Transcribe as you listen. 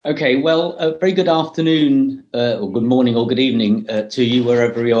Okay, well, a very good afternoon, or good morning, or good evening to you,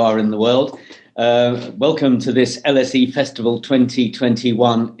 wherever you are in the world. Welcome to this LSE Festival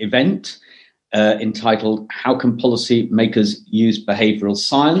 2021 event entitled How Can Policy Makers Use Behavioural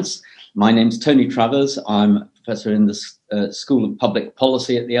Science? My name's Tony Travers. I'm a professor in the School of Public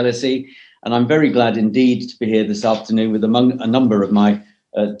Policy at the LSE, and I'm very glad indeed to be here this afternoon with a number of my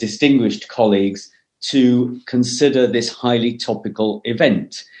distinguished colleagues to consider this highly topical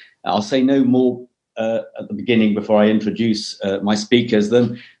event. I'll say no more at the beginning before I introduce my speakers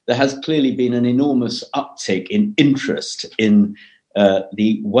than there has clearly been an enormous uptick in interest in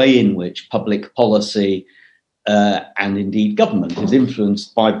the way in which public policy and indeed government is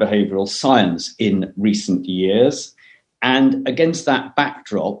influenced by behavioural science in recent years. And against that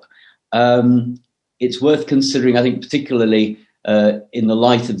backdrop, it's worth considering, I think, particularly in the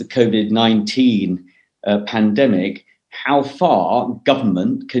light of the COVID-19 pandemic, how far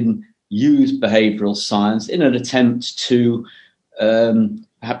government can use behavioural science in an attempt to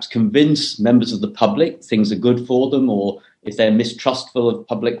perhaps convince members of the public things are good for them, or if they're mistrustful of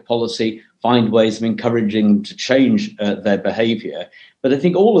public policy, find ways of encouraging them to change their behaviour. But I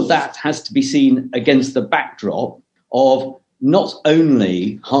think all of that has to be seen against the backdrop of not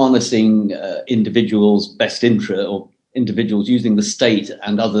only harnessing individuals' best interest, or individuals using the state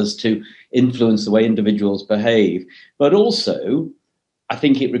and others to influence the way individuals behave, but also I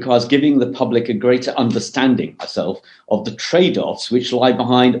think it requires giving the public a greater understanding, myself, of the trade-offs which lie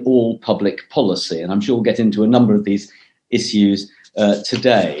behind all public policy. And I'm sure we'll get into a number of these issues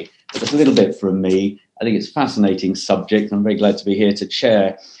today. But just a little bit from me. I think it's a fascinating subject. I'm very glad to be here to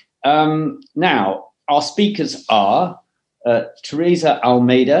chair. Now, our speakers are Teresa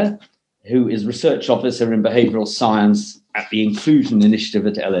Almeida, who is Research Officer in Behavioural Science at the Inclusion Initiative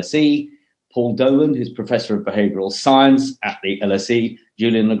at LSE, Paul Dolan, who's Professor of Behavioural Science at the LSE,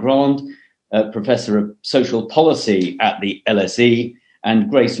 Julian Legrand, Professor of Social Policy at the LSE, and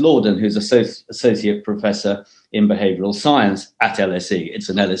Grace Lorden, who's Associate Professor in Behavioural Science at LSE. It's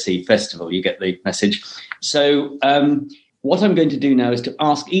an LSE festival, you get the message. So what I'm going to do now is to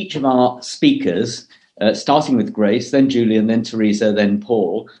ask each of our speakers, starting with Grace, then Julian, then Teresa, then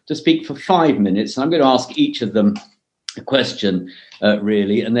Paul, to speak for 5 minutes. And I'm going to ask each of them a question,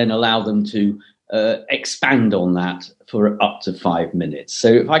 really, and then allow them to expand on that for up to 5 minutes. So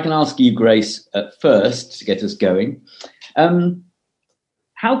if I can ask you, Grace, first to get us going,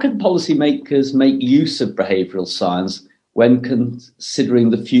 how can policymakers make use of behavioural science when considering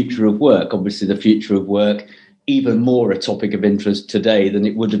the future of work? Obviously, the future of work, even more a topic of interest today than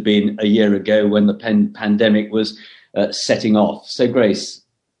it would have been a year ago when the pandemic was setting off. So, Grace,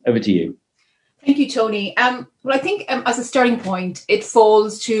 over to you. Thank you, Tony. Well, I think as a starting point, it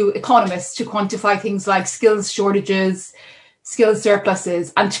falls to economists to quantify things like skills shortages, skills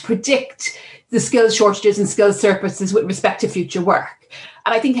surpluses, and to predict the skills shortages and skills surpluses with respect to future work.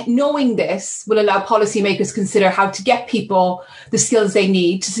 And I think knowing this will allow policymakers consider how to get people the skills they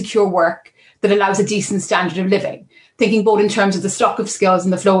need to secure work that allows a decent standard of living, thinking both in terms of the stock of skills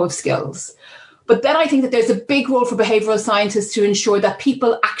and the flow of skills. But then I think that there's a big role for behavioural scientists to ensure that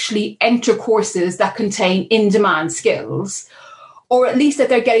people actually enter courses that contain in-demand skills, or at least that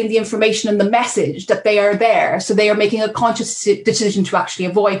they're getting the information and the message that they are there, so they are making a conscious decision to actually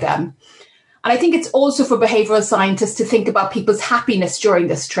avoid them. And I think it's also for behavioural scientists to think about people's happiness during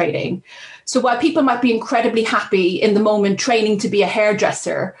this training. So while people might be incredibly happy in the moment training to be a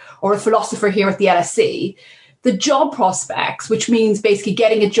hairdresser or a philosopher here at the LSE, the job prospects, which means basically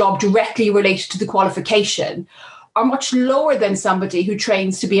getting a job directly related to the qualification, are much lower than somebody who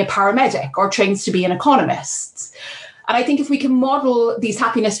trains to be a paramedic or trains to be an economist. And I think if we can model these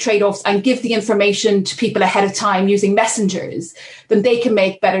happiness trade-offs and give the information to people ahead of time using messengers, then they can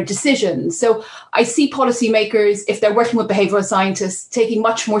make better decisions. So I see policymakers, if they're working with behavioural scientists, taking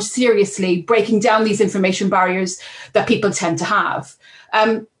much more seriously breaking down these information barriers that people tend to have.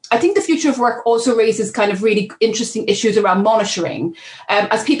 I think the future of work also raises kind of really interesting issues around monitoring.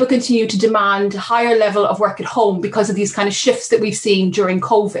 As people continue to demand higher level of work at home because of these kind of shifts that we've seen during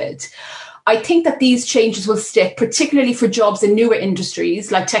COVID, I think that these changes will stick, particularly for jobs in newer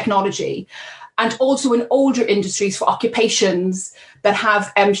industries like technology, and also in older industries for occupations that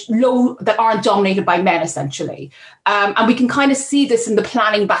have that aren't dominated by men, essentially. And we can kind of see this in the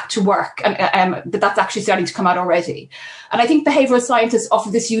planning back to work, and that's actually starting to come out already. And I think behavioural scientists offer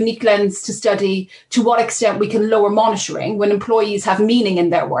this unique lens to study to what extent we can lower monitoring when employees have meaning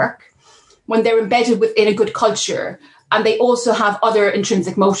in their work, when they're embedded within a good culture, and they also have other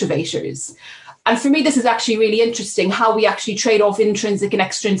intrinsic motivators. And for me, this is actually really interesting, how we actually trade off intrinsic and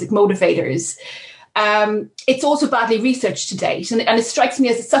extrinsic motivators. it's also badly researched to date. And it strikes me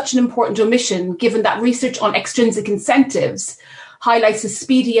as such an important omission, given that research on extrinsic incentives highlights a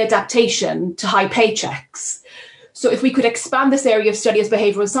speedy adaptation to high paychecks. So if we could expand this area of study as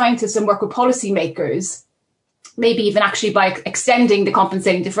behavioural scientists and work with policymakers, maybe even actually by extending the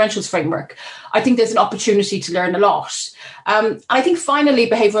compensating differentials framework, I think there's an opportunity to learn a lot. I think finally,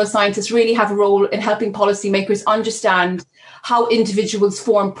 behavioural scientists really have a role in helping policymakers understand how individuals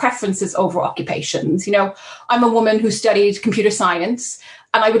form preferences over occupations. You know, I'm a woman who studied computer science,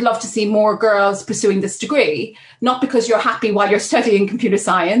 and I would love to see more girls pursuing this degree, not because you're happy while you're studying computer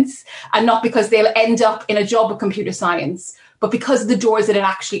science and not because they'll end up in a job of computer science, but because of the doors that it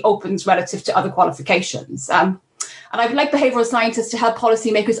actually opens relative to other qualifications. And I would like behavioural scientists to help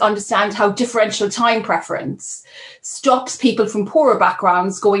policymakers understand how differential time preference stops people from poorer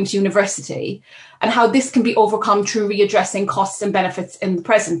backgrounds going to university, and how this can be overcome through readdressing costs and benefits in the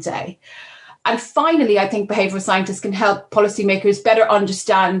present day. And finally, I think behavioural scientists can help policymakers better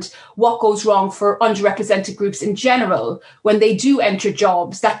understand what goes wrong for underrepresented groups in general when they do enter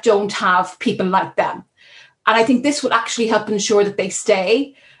jobs that don't have people like them. And I think this will actually help ensure that they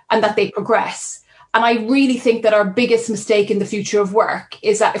stay and that they progress. And I really think that our biggest mistake in the future of work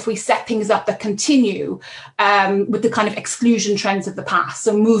is that if we set things up that continue with the kind of exclusion trends of the past,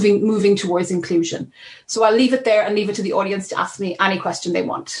 so moving towards inclusion. So I'll leave it there and leave it to the audience to ask me any question they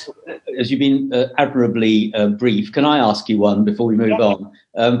want. As you've been admirably brief, can I ask you one before we move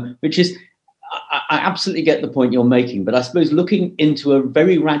on? Which is, I absolutely get the point you're making, but I suppose looking into a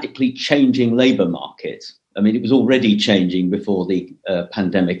very radically changing labour market, I mean, it was already changing before the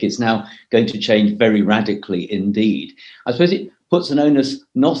pandemic. It's now going to change very radically indeed. I suppose it puts an onus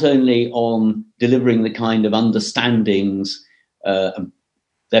not only on delivering the kind of understandings, and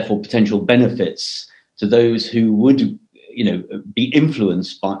therefore potential benefits to those who would, be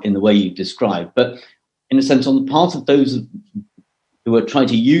influenced by in the way you described, but in a sense on the part of those who are trying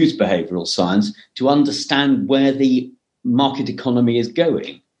to use behavioural science to understand where the market economy is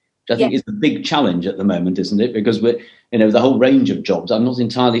going. I think is the big challenge at the moment, isn't it? Because we're, the whole range of jobs, I'm not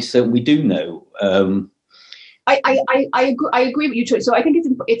entirely certain we do know. I agree with you, Troy. So I think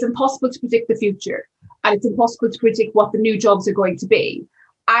it's impossible to predict the future, and it's impossible to predict what the new jobs are going to be.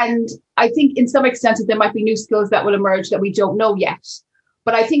 And I think in some extent there might be new skills that will emerge that we don't know yet.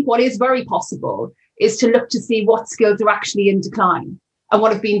 But I think what is very possible is to look to see what skills are actually in decline and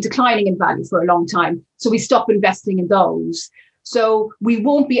what have been declining in value for a long time. So we stop investing in those. So we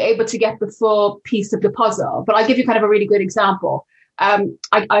won't be able to get the full piece of the puzzle. But I'll give you kind of a really good example.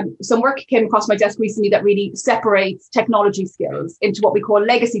 Some work came across my desk recently that really separates technology skills into what we call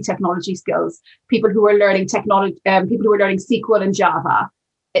legacy technology skills. People who are learning technology, people who are learning SQL and Java,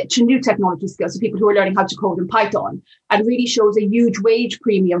 to new technology skills, so people who are learning how to code in Python, and really shows a huge wage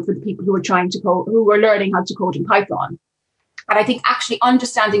premium for the people who are trying to code, who are learning how to code in Python. And I think actually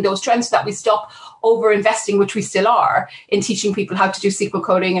understanding those trends so that we stop over-investing, which we still are, in teaching people how to do SQL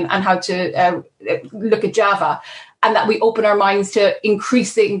coding and how to look at Java, and that we open our minds to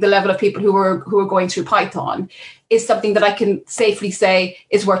increasing the level of people who are going through Python, is something that I can safely say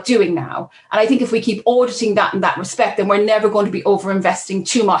is worth doing now. And I think if we keep auditing that in that respect, then we're never going to be over-investing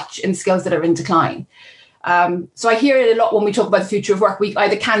too much in skills that are in decline. So I hear it a lot when we talk about the future of work. We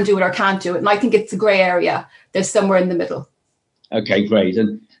either can do it or can't do it. And I think it's a grey area. There's somewhere in the middle. Okay, great.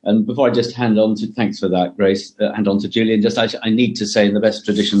 And before I just hand on to, thanks for that, Grace, hand on to Julian, I need to say, in the best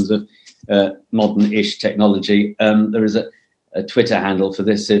traditions of modern-ish technology, there is a Twitter handle for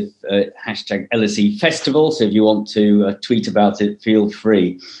this, hashtag LSE Festival. So if you want to tweet about it, feel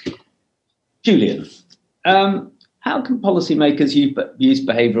free. Julian, how can policymakers use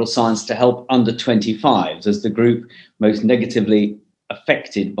behavioural science to help under 25s as the group most negatively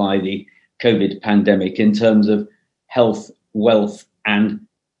affected by the COVID pandemic in terms of health, wealth and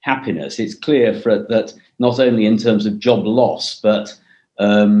happiness? It's clear that not only in terms of job loss, but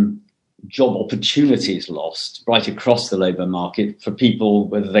job opportunities lost right across the labour market for people,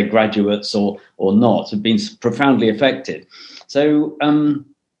 whether they're graduates or not, have been profoundly affected. So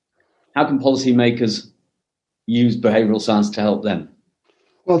how can policymakers use behavioural science to help them?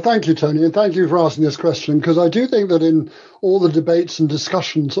 Well, thank you, Tony, and thank you for asking this question, because I do think that in all the debates and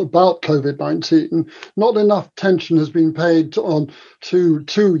discussions about COVID-19, not enough attention has been paid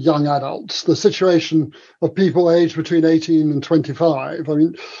to young adults, the situation of people aged between 18 and 25. I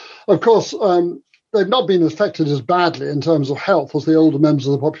mean, of course, they've not been affected as badly in terms of health as the older members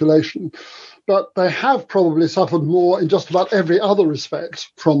of the population, but they have probably suffered more in just about every other respect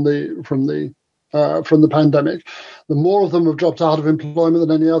from the from the pandemic. The more of them have dropped out of employment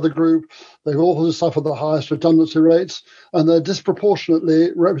than any other group. They've also suffered the highest redundancy rates, and they're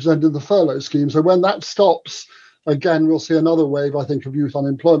disproportionately represented in the furlough scheme. So when that stops, again, we'll see another wave, I think, of youth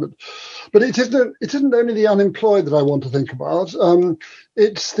unemployment. But it isn't only the unemployed that I want to think about.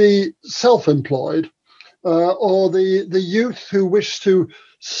 It's the self-employed or the youth who wish to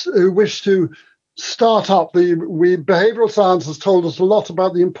start up. Behavioral science has told us a lot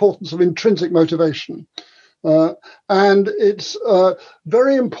about the importance of intrinsic motivation. And it's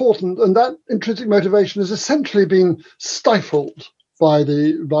very important, and that intrinsic motivation has essentially been stifled by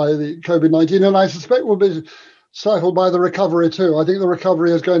the COVID-19, and I suspect will be stifled by the recovery too. I think the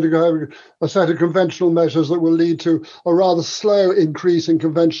recovery is going to go a set of conventional measures that will lead to a rather slow increase in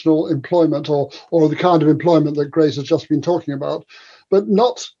conventional employment or the kind of employment that Grace has just been talking about, but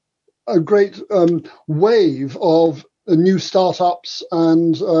not a great wave of new startups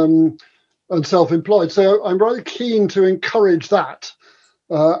and self-employed. So I'm rather keen to encourage that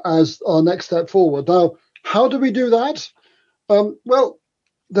as our next step forward. Now, how do we do that? Well,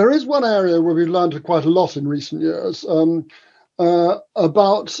 there is one area where we've learned quite a lot in recent years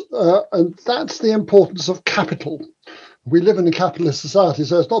about, and that's the importance of capital. We live in a capitalist society,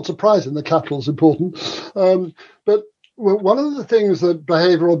 so it's not surprising that capital is important. But one of the things that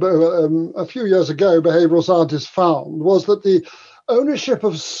a few years ago, behavioral scientists found was that the ownership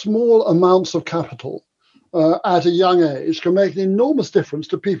of small amounts of capital at a young age can make an enormous difference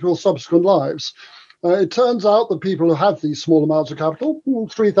to people's subsequent lives. It turns out that people who have these small amounts of capital,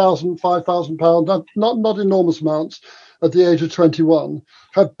 £3,000, £5,000, not enormous amounts, at the age of 21,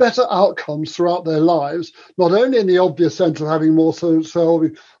 have better outcomes throughout their lives, not only in the obvious sense of having more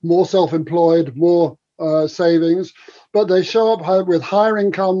self-employed, more savings, but they show up with higher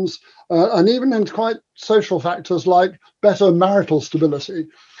incomes and even in quite social factors like better marital stability.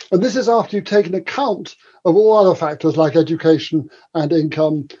 And this is after you've taken account of all other factors like education and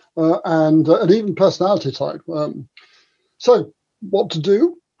income and even personality type. So what to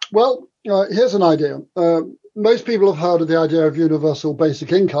do? Well, here's an idea. Most people have heard of the idea of universal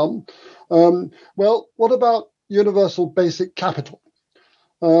basic income. Well, what about universal basic capital?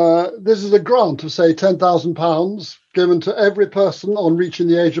 This is a grant of, say, £10,000 given to every person on reaching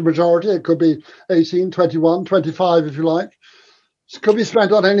the age of majority. It could be 18, 21, 25, if you like. It could be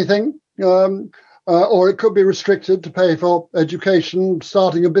spent on anything, or it could be restricted to pay for education,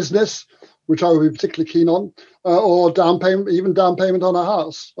 starting a business, which I would be particularly keen on, or down payment on a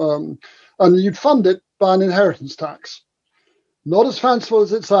house. And you'd fund it by an inheritance tax. Not as fanciful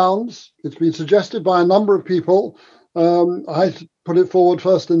as it sounds. It's been suggested by a number of people. I put it forward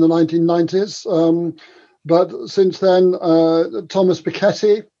first in the 1990s, but since then, Thomas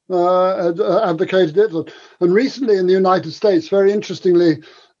Piketty advocated it. And recently in the United States, very interestingly,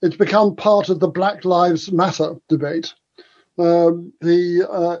 it's become part of the Black Lives Matter debate.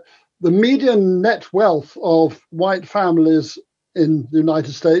 The median net wealth of white families in the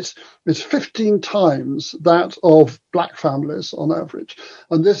United States is 15 times that of black families on average.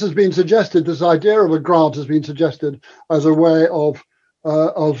 And this has been suggested, this idea of a grant has been suggested as a way of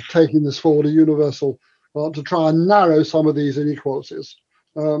taking this forward, a universal grant, to try and narrow some of these inequalities.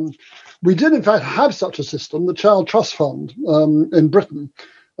 We did, in fact, have such a system, the Child Trust Fund in Britain,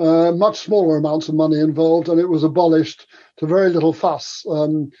 much smaller amounts of money involved, and it was abolished to very little fuss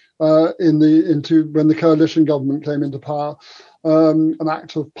when the coalition government came into power. An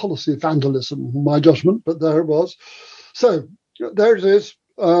act of policy vandalism, in my judgment, but there it was. So there it is,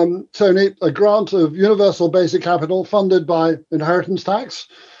 Tony, a grant of universal basic capital funded by inheritance tax.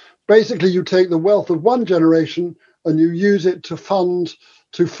 Basically, you take the wealth of one generation and you use it to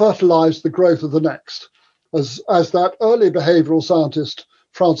fertilize the growth of the next. As that early behavioral scientist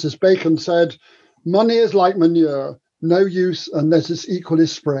Francis Bacon said, money is like manure, no use unless it's equally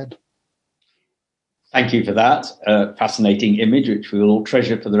spread. Thank you for that fascinating image, which we will all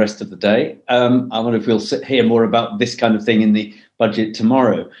treasure for the rest of the day. I wonder if we'll hear more about this kind of thing in the budget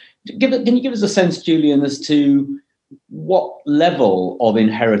tomorrow. Can you give us a sense, Julian, as to what level of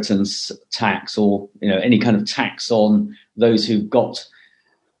inheritance tax or any kind of tax on those who've got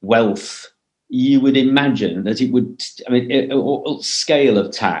wealth you would imagine that it would, or scale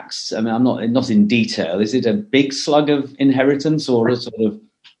of tax? I'm not in detail. Is it a big slug of inheritance or a sort of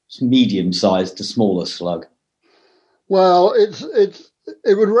medium-sized to smaller slug? Well, it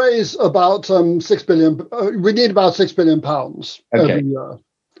would raise about 6 billion. We need about £6 billion every year.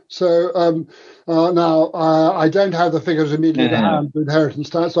 So now I don't have the figures immediately to hand for inheritance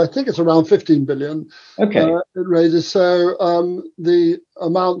tax. So I think it's around 15 billion. It raises. So the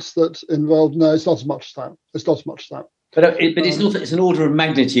amounts that involved, no, it's not as much as that. It's not as much as that. But it's an order of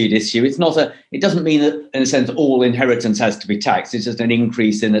magnitude issue. It doesn't mean that, in a sense, all inheritance has to be taxed. It's just an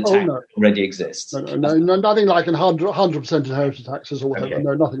increase in the tax that already exists. No, nothing like 100% inheritance taxes or whatever. Okay.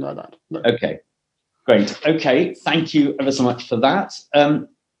 No, nothing like that. No. Okay, great. Okay, thank you ever so much for that.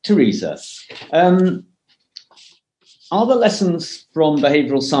 Teresa, are there lessons from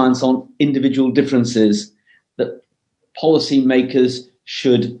behavioural science on individual differences that policymakers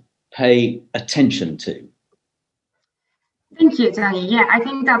should pay attention to? Thank you, Tony. Yeah, I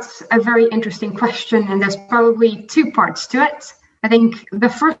think that's a very interesting question, and there's probably two parts to it. I think the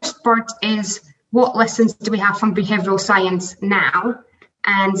first part is, what lessons do we have from behavioral science now?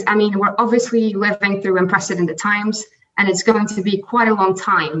 And I mean, we're obviously living through unprecedented times, and it's going to be quite a long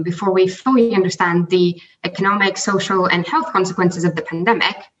time before we fully understand the economic, social, and health consequences of the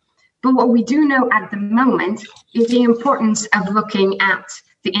pandemic. But what we do know at the moment is the importance of looking at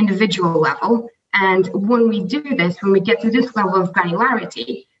the individual level. And when we do this, when we get to this level of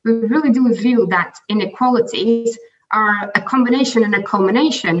granularity, we really do reveal that inequalities are a combination and a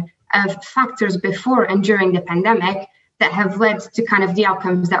culmination of factors before and during the pandemic that have led to kind of the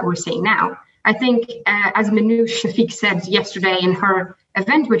outcomes that we're seeing now. I think, as Minouche Shafik said yesterday in her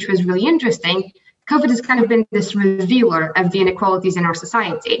event, which was really interesting, COVID has kind of been this revealer of the inequalities in our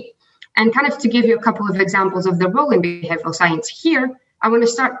society. And kind of to give you a couple of examples of the role in behavioral science here, I want to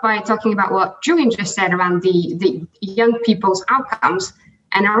start by talking about what Julian just said around the young people's outcomes.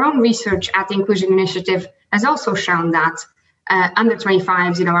 And our own research at the Inclusion Initiative has also shown that under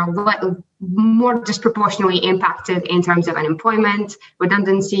 25s, are more disproportionately impacted in terms of unemployment,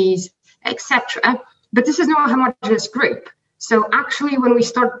 redundancies, etc. But this is not a homogeneous group. So actually, when we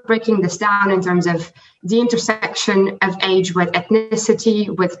start breaking this down in terms of the intersection of age with ethnicity,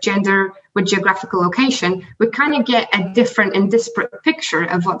 with gender, with geographical location, we kind of get a different and disparate picture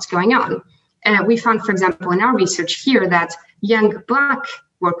of what's going on. We found, for example, in our research here that young Black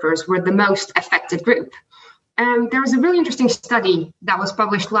workers were the most affected group. There was a really interesting study that was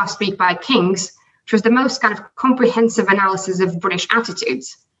published last week by King's, which was the most kind of comprehensive analysis of British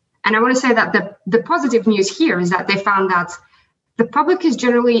attitudes. And I want to say that the positive news here is that they found that the public is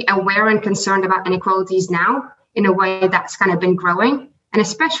generally aware and concerned about inequalities now in a way that's kind of been growing. And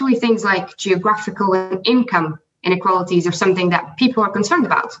especially things like geographical and income inequalities are something that people are concerned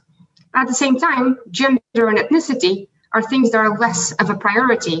about. At the same time, gender and ethnicity are things that are less of a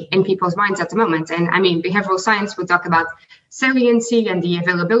priority in people's minds at the moment. And I mean, behavioral science would talk about saliency and the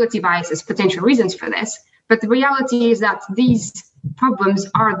availability bias as potential reasons for this. But the reality is that these problems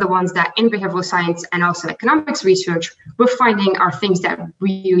are the ones that in behavioral science and also economics research, we're finding are things that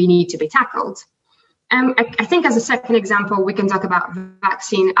really need to be tackled. I think as a second example, we can talk about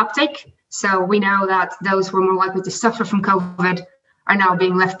vaccine uptake. So we know that those who are more likely to suffer from COVID are now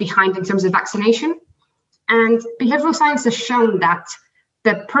being left behind in terms of vaccination. And behavioral science has shown that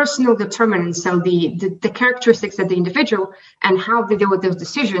the personal determinants, so the characteristics of the individual and how they deal with those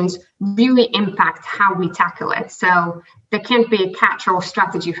decisions really impact how we tackle it. So there can't be a catch-all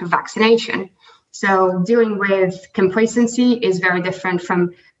strategy for vaccination. So dealing with complacency is very different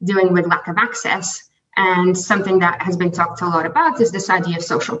from dealing with lack of access. And something that has been talked a lot about is this idea of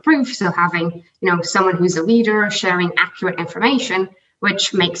social proof. So having, someone who's a leader sharing accurate information,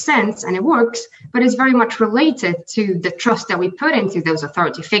 which makes sense and it works, but is very much related to the trust that we put into those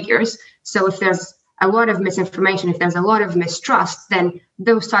authority figures. So if there's a lot of misinformation, if there's a lot of mistrust, then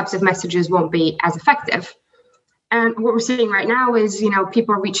those types of messages won't be as effective. And what we're seeing right now is,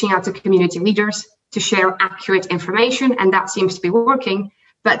 people are reaching out to community leaders to share accurate information, and that seems to be working.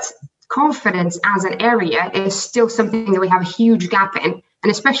 But confidence as an area is still something that we have a huge gap in,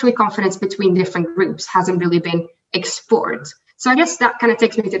 and especially confidence between different groups hasn't really been explored. So I guess that kind of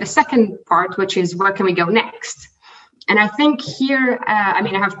takes me to the second part, which is where can we go next? And I think here, I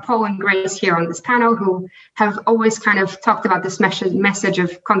have Paul and Grace here on this panel who have always kind of talked about this message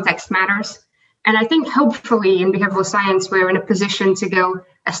of context matters. And I think hopefully in behavioral science, we're in a position to go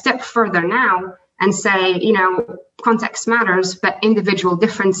a step further now and say, context matters, but individual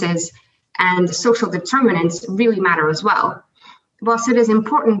differences and social determinants really matter as well. Whilst it is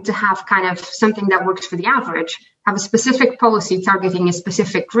important to have kind of something that works for the average, have a specific policy targeting a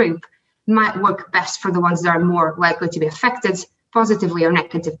specific group might work best for the ones that are more likely to be affected positively or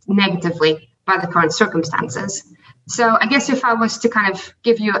negatively by the current circumstances. So I guess if I was to kind of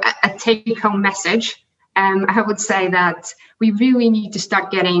give you a take-home message, I would say that we really need to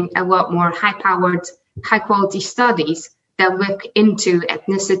start getting a lot more high-powered, high-quality studies that look into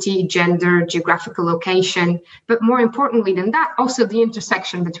ethnicity, gender, geographical location, but more importantly than that, also the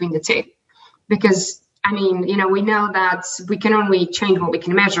intersection between the two. Because, we know that we can only change what we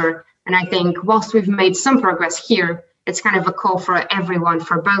can measure. And I think whilst we've made some progress here, it's kind of a call for everyone,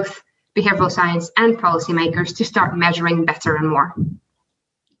 for both behavioral science and policymakers, to start measuring better and more.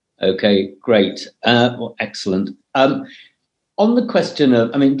 Okay, great. Well, excellent. On the question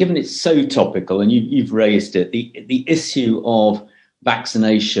of, given it's so topical and you've raised it, the issue of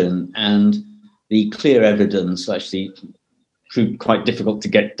vaccination and the clear evidence, actually proved quite difficult to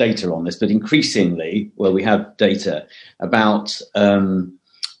get data on this, but increasingly, well, we have data about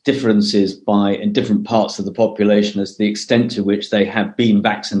differences in different parts of the population as the extent to which they have been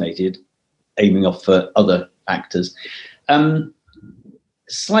vaccinated, aiming off for other factors.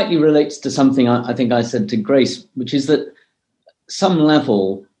 Slightly relates to something I think I said to Grace, which is that some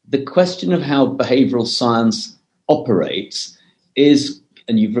level, the question of how behavioural science operates is,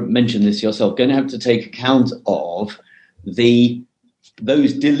 and you've mentioned this yourself, going to have to take account of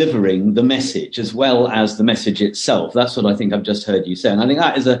those delivering the message as well as the message itself. That's what I think I've just heard you say. And I think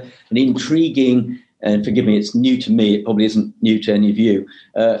that is an intriguing, and forgive me, it's new to me, it probably isn't new to any of you,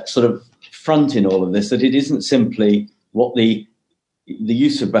 sort of front in all of this, that it isn't simply what the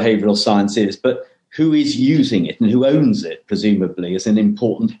use of behavioural science is, but who is using it and who owns it, presumably, is an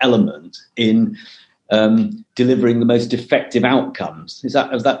important element in delivering the most effective outcomes. Is that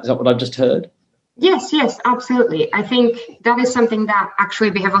what I've just heard? Yes, absolutely. I think that is something that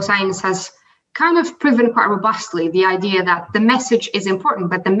actually behavioral science has kind of proven quite robustly, the idea that the message is important,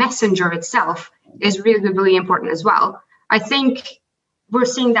 but the messenger itself is really, really important as well. I think we're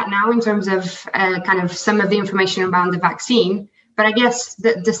seeing that now in terms of kind of some of the information around the vaccine. But I guess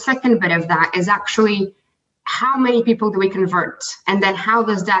the second bit of that is actually how many people do we convert? And then how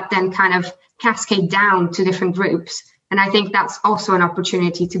does that then kind of cascade down to different groups? And I think that's also an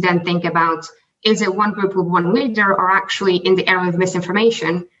opportunity to then think about, is it one group with one leader, or actually in the area of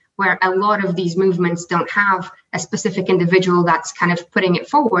misinformation, where a lot of these movements don't have a specific individual that's kind of putting it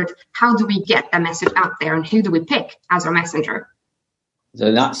forward? How do we get the message out there, and who do we pick as our messenger? So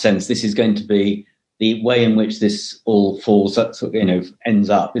in that sense, this is going to be the way in which this all falls, ends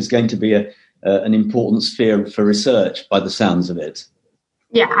up, is going to be an important sphere for research by the sounds of it.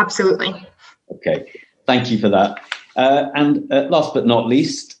 Yeah, absolutely. Okay, thank you for that. And last but not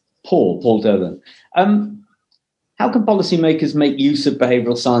least, Paul Dolan. How can policymakers make use of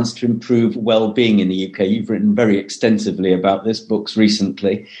behavioural science to improve well-being in the UK? You've written very extensively about this, books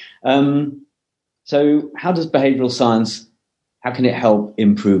recently. So how does behavioural science, how can it help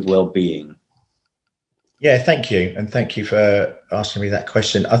improve well-being? Yeah, thank you. And thank you for asking me that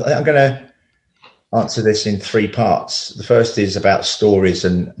question. I'm going to answer this in three parts. The first is about stories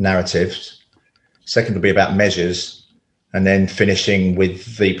and narratives. Second will be about measures. And then finishing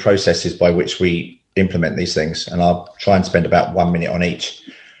with the processes by which we implement these things. And I'll try and spend about 1 minute on each.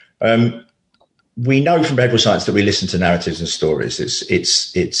 We know from behavioural science that we listen to narratives and stories.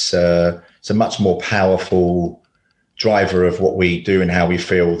 It's a much more powerful driver of what we do and how we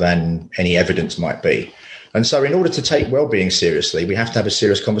feel than any evidence might be. And so in order to take well-being seriously, we have to have a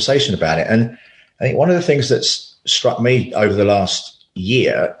serious conversation about it. And I think one of the things that's struck me over the last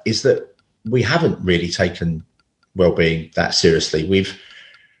year is that we haven't really taken well-being that seriously. We've,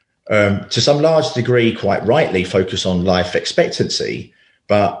 to some large degree, quite rightly, focused on life expectancy,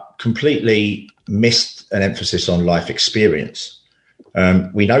 but completely missed an emphasis on life experience.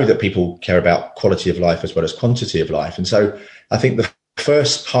 We know that people care about quality of life as well as quantity of life. And so I think the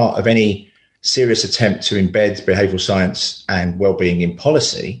first part of any serious attempt to embed behavioural science and well-being in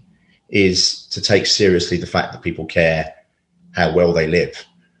policy is to take seriously the fact that people care how well they live.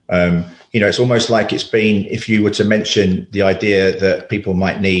 It's almost like it's been, if you were to mention the idea that people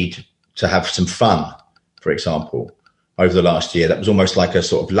might need to have some fun, for example, over the last year, that was almost like a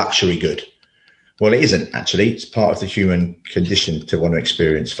sort of luxury good. Well, it isn't actually. It's part of the human condition to want to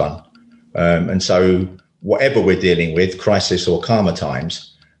experience fun. And so whatever we're dealing with, crisis or calmer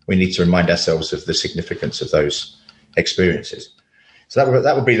times, we need to remind ourselves of the significance of those experiences. So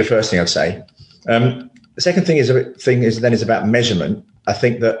that would be the first thing I'd say. The second thing is about measurement. I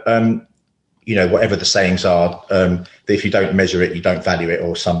think that, whatever the sayings are, that if you don't measure it, you don't value it,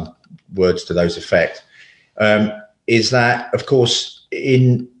 or some words to those effect, is that, of course,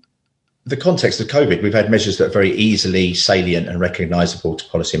 in the context of COVID, we've had measures that are very easily salient and recognisable to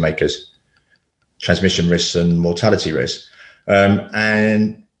policymakers, transmission risks and mortality risks.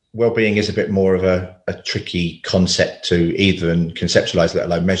 And well-being is a bit more of a tricky concept to even conceptualise, let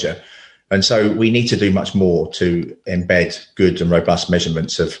alone measure. And so we need to do much more to embed good and robust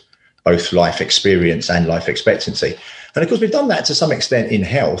measurements of both life experience and life expectancy. And of course, we've done that to some extent in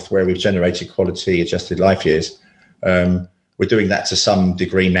health, where we've generated quality adjusted life years. We're doing that to some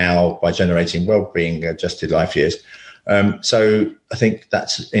degree now by generating well-being adjusted life years. So I think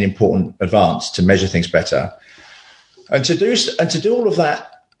that's an important advance to measure things better. And to do all of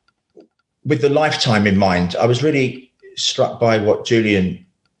that with the lifetime in mind, I was really struck by what Julian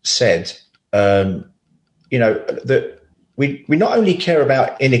said. That we not only care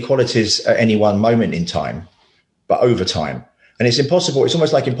about inequalities at any one moment in time, but over time. And it's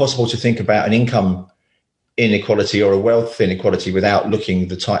almost like impossible to think about an income inequality or a wealth inequality without looking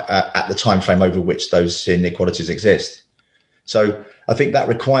at the time frame over which those inequalities exist. So I think that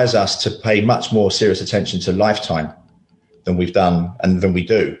requires us to pay much more serious attention to lifetime than we've done and than we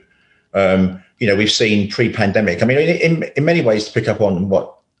do. We've seen pre-pandemic. I mean, in many ways, to pick up on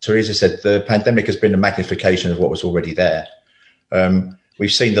what Teresa said, the pandemic has been a magnification of what was already there.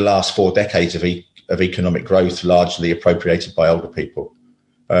 We've seen the last 4 decades of economic growth largely appropriated by older people.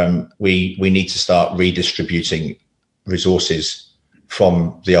 We need to start redistributing resources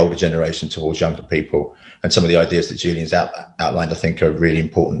from the older generation towards younger people. And some of the ideas that Julian's outlined, I think, are a really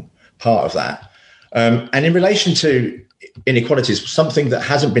important part of that. And in relation to inequalities, something that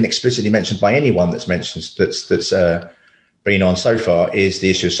hasn't been explicitly mentioned by anyone that's been on so far is the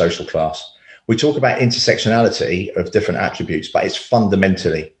issue of social class. We talk about intersectionality of different attributes, but it's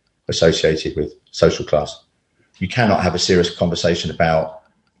fundamentally associated with social class. You cannot have a serious conversation about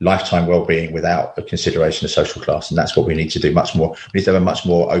lifetime well-being without a consideration of social class, and that's what we need to do much more. We need to have a much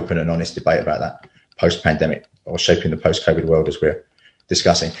more open and honest debate about that post-pandemic, or shaping the post-COVID world, as we're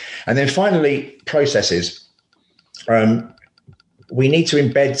discussing. And then finally, processes. We need to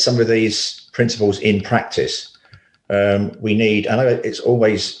embed some of these principles in practice. I know it's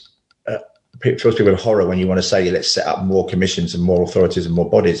always fills people with horror when you want to say, let's set up more commissions and more authorities and more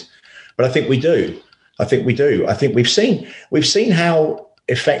bodies. But I think we do. I think we've seen how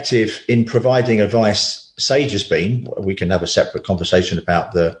effective in providing advice SAGE has been. We can have a separate conversation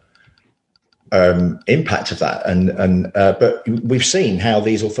about the impact of that. But we've seen how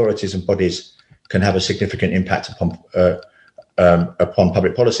these authorities and bodies can have a significant impact upon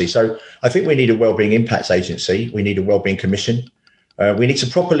public policy. So I think we need a wellbeing impacts agency. We need a wellbeing commission. We need to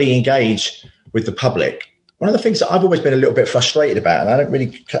properly engage with the public. One of the things that I've always been a little bit frustrated about, and I don't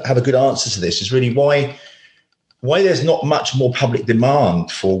really have a good answer to this, is really why there's not much more public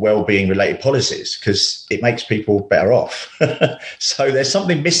demand for wellbeing related policies, because it makes people better off. So there's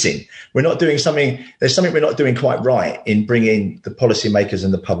something missing. There's something we're not doing quite right in bringing the policymakers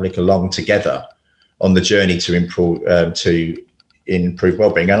and the public along together on the journey to improve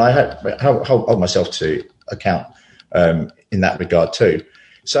wellbeing. And I hold myself to account in that regard too.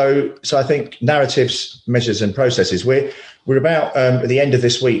 So I think narratives, measures and processes, we're about at the end of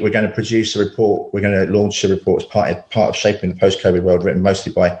this week, we're going to produce a report. We're going to launch a report as part of Shaping the Post-COVID World, written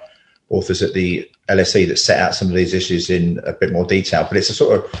mostly by authors at the LSE that set out some of these issues in a bit more detail. But it's a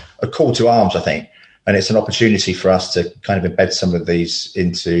sort of a call to arms, I think. And it's an opportunity for us to kind of embed some of these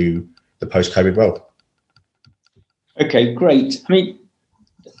into the post-COVID world. Okay, great. I mean,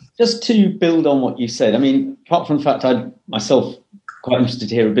 just to build on what you said, I mean, apart from the fact I'm myself quite interested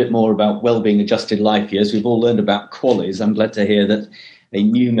to hear a bit more about wellbeing adjusted life years. We've all learned about QALYs. I'm glad to hear that a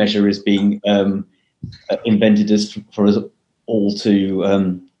new measure is being invented for us all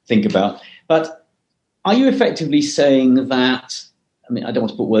to think about. But are you effectively saying that, I mean, I don't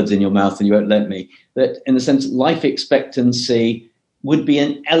want to put words in your mouth and you won't let me, that in a sense, life expectancy would be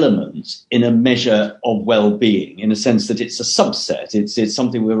an element in a measure of well-being, in a sense that it's a subset, it's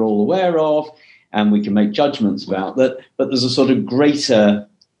something we're all aware of and we can make judgments about that, but there's a sort of greater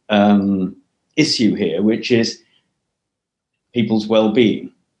issue here, which is people's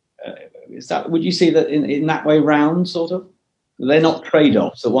well-being. Would you see that in that way round, sort of? They're not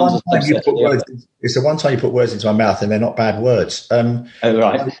trade-offs. It's the one time you put words into my mouth and they're not bad words. Right.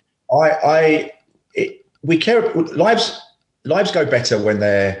 We care. Lives go better when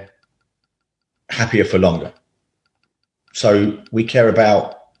they're happier for longer. So we care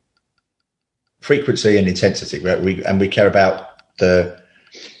about frequency and intensity, and we care about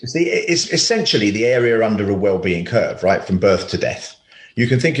it's essentially the area under a well-being curve, right, from birth to death. You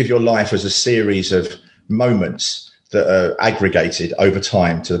can think of your life as a series of moments that are aggregated over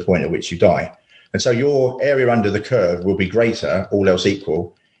time to the point at which you die. And so your area under the curve will be greater, all else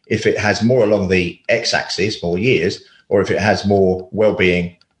equal, if it has more along the x-axis, more years, or if it has more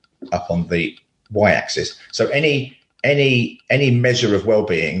well-being up on the y-axis. So any measure of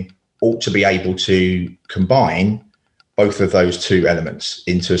well-being ought to be able to combine both of those two elements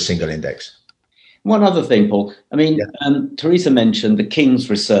into a single index. One other thing, Paul. I mean, Teresa mentioned the King's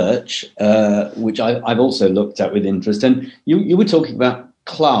research, which I've also looked at with interest. And you were talking about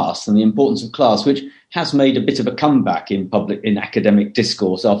class and the importance of class, which has made a bit of a comeback in academic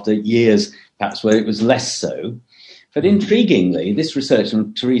discourse after years, perhaps, where it was less so. But intriguingly, this research,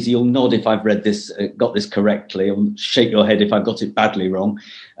 and Teresa, you'll nod if I've read this, got this correctly, or shake your head if I've got it badly wrong,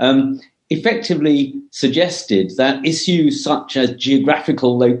 effectively suggested that issues such as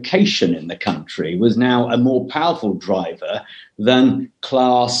geographical location in the country was now a more powerful driver than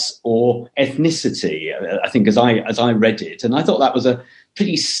class or ethnicity, I think, as I read it. And I thought that was a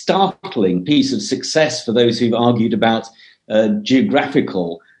pretty startling piece of success for those who've argued about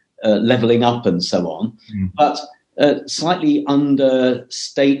geographical levelling up and so on, but slightly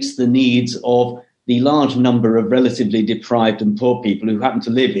understates the needs of the large number of relatively deprived and poor people who happen to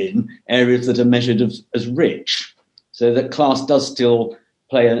live in areas that are measured as rich. So that class does still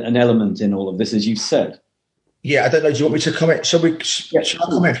play an element in all of this, as you said. Yeah, I don't know. Do you want me to comment? Shall I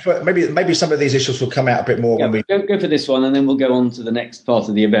comment? Maybe some of these issues will come out a bit more when we go for this one, and then we'll go on to the next part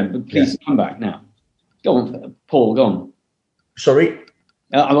of the event. But please come back now. Go on, Paul. Go on. Sorry.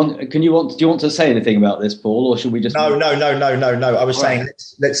 Do you want to say anything about this, Paul, or should we just? No. I was saying,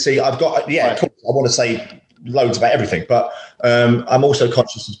 let's see. Of course, I want to say loads about everything, but I'm also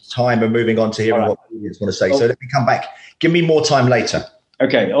conscious of time and moving on to hearing what the audience want to say. So let me come back. Give me more time later.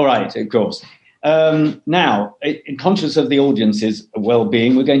 Okay. All right. Of course. Now, conscious of the audience's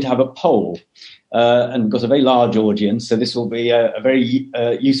well-being, we're going to have a poll, and we've got a very large audience, so this will be a very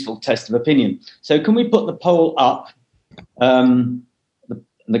useful test of opinion. So can we put the poll up?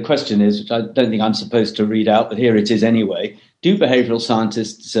 The question is, which I don't think I'm supposed to read out, but here it is anyway. Do behavioural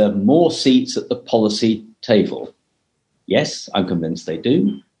scientists deserve more seats at the policy table? Yes, I'm convinced they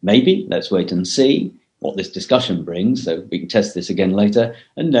do. Maybe. Let's wait and see what this discussion brings, so we can test this again later.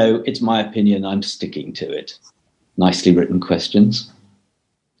 And no, it's my opinion. I'm sticking to it. Nicely written questions.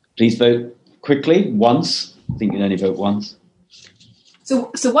 Please vote quickly, once. I think you can only vote once.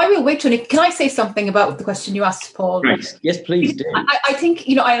 So while we wait, Tony, can I say something about the question you asked, Paul? Right. Yes, please do. I think,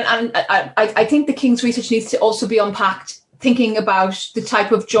 I think the King's research needs to also be unpacked, thinking about the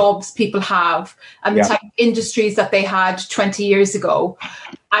type of jobs people have and the type of industries that they had 20 years ago,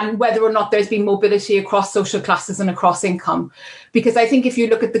 and whether or not there's been mobility across social classes and across income. Because I think if you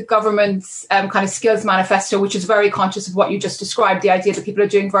look at the government's kind of skills manifesto, which is very conscious of what you just described, the idea that people are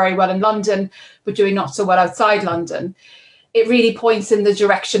doing very well in London, but doing not so well outside London, it really points in the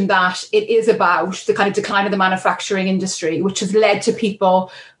direction that it is about the kind of decline of the manufacturing industry, which has led to people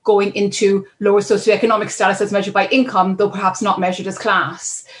going into lower socioeconomic status as measured by income, though perhaps not measured as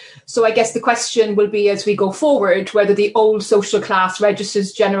class. So I guess the question will be, as we go forward, whether the old social class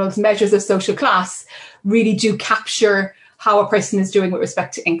registers, generals, measures of social class really do capture how a person is doing with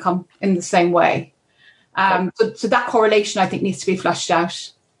respect to income in the same way. So that correlation, I think, needs to be fleshed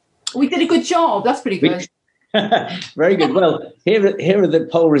out. We did a good job. That's pretty good. Very good. Well, here are the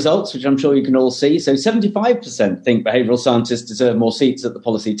poll results, which I'm sure you can all see. So 75% think behavioural scientists deserve more seats at the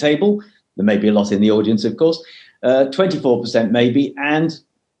policy table. There may be a lot in the audience, of course. 24% maybe, and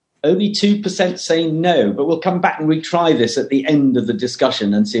only 2% say no. But we'll come back and retry this at the end of the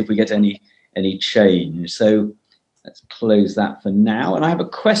discussion and see if we get any change. So let's close that for now. And I have a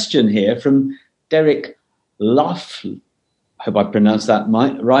question here from Derek Luff. I hope I pronounced that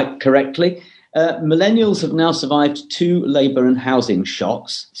correctly. Millennials have now survived 2 labour and housing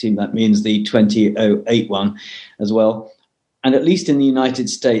shocks. I assume that means the 2008 one as well. And at least in the United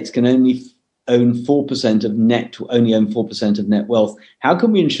States, can only own 4% of net wealth. How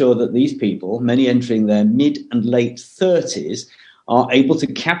can we ensure that these people, many entering their mid and late 30s, are able to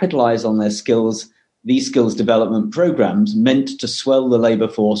capitalise on their skills, these skills development programmes meant to swell the labour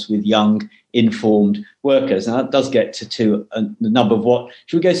force with young, informed workers? And that does get to a number of what.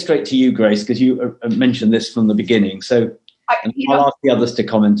 Should we go straight to you, Grace, because you mentioned this from the beginning? So I'll ask the others to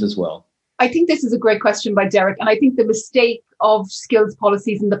comment as well. I think this is a great question by Derek. And I think the mistake of skills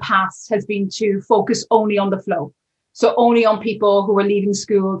policies in the past has been to focus only on the flow. So only on people who are leaving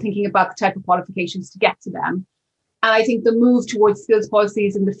school, thinking about the type of qualifications to get to them. And I think the move towards skills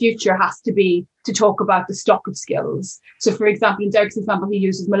policies in the future has to be to talk about the stock of skills. So, for example, in Derek's example, he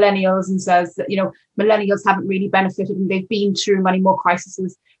uses millennials and says that, millennials haven't really benefited and they've been through many more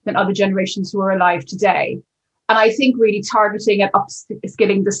crises than other generations who are alive today. And I think really targeting and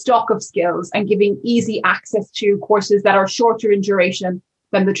upskilling the stock of skills and giving easy access to courses that are shorter in duration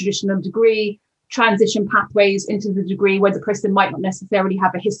than the traditional degree, transition pathways into the degree where the person might not necessarily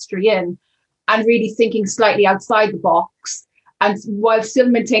have a history in, and really thinking slightly outside the box, and while still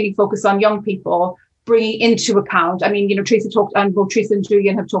maintaining focus on young people, bringing into account, Teresa talked, and both Teresa and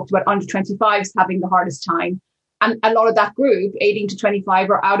Julian have talked about under 25s having the hardest time. And a lot of that group, 18 to 25,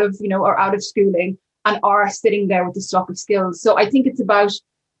 are out of schooling and are sitting there with the stock of skills. So I think it's about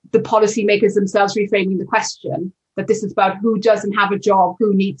the policymakers themselves reframing the question, that this is about who doesn't have a job,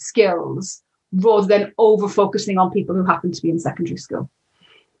 who needs skills, rather than over-focusing on people who happen to be in secondary school.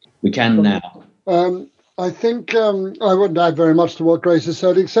 We can now. I think I wouldn't add very much to what Grace has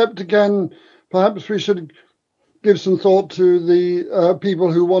said, except, again, perhaps we should give some thought to the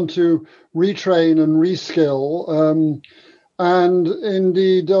people who want to retrain and reskill and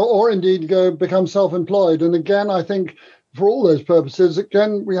indeed go become self-employed. And again, I think for all those purposes,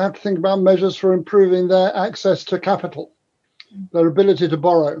 again, we have to think about measures for improving their access to capital, their ability to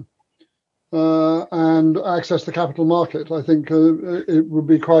borrow, and access the capital market. I think it would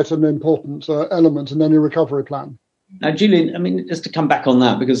be quite an important element in any recovery plan. Now, Julian, I mean, just to come back on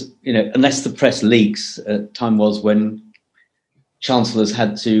that, because, unless the press leaks, time was when chancellors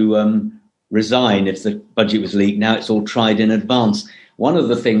had to resign if the budget was leaked. Now it's all tried in advance. One of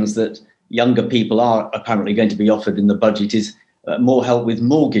the things that younger people are apparently going to be offered in the budget is more help with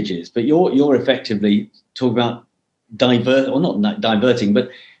mortgages. But you're effectively talking about not diverting, but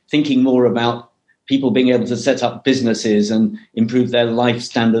thinking more about people being able to set up businesses and improve their life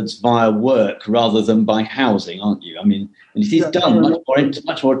standards via work rather than by housing, aren't you? I mean, and it is done,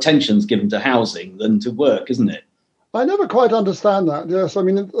 much more attention is given to housing than to work, isn't it? I never quite understand that. Yes, I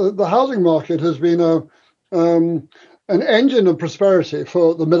mean, the housing market has been an engine of prosperity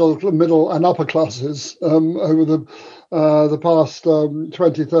for the middle and upper classes over the past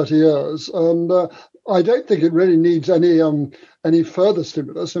 20, 30 years. And I don't think it really needs any further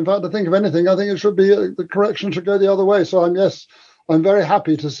stimulus. In fact, I think it should be the correction should go the other way. So I'm very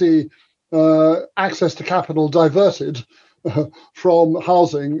happy to see access to capital diverted from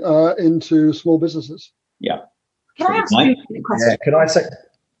housing into small businesses. Yeah. Can I ask you a question? Yeah, can I say?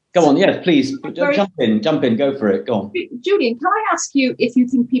 Go on, yes, please. Jump in, go for it. Go on. Julian, can I ask you if you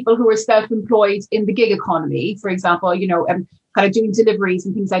think people who are self-employed in the gig economy, for example, kind of doing deliveries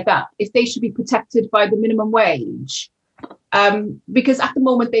and things like that, if they should be protected by the minimum wage? Because at the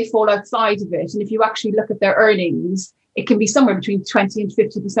moment they fall outside of it. And if you actually look at their earnings, it can be somewhere between 20 and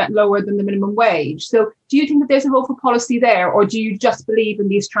 50% lower than the minimum wage. So do you think that there's a role for policy there, or do you just believe in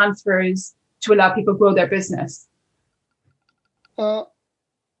these transfers to allow people to grow their business?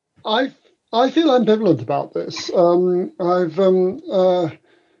 I feel ambivalent about this.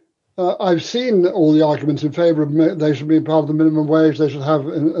 I've seen all the arguments in favour of they should be part of the minimum wage. They should have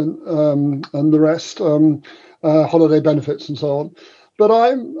and the rest, holiday benefits and so on. But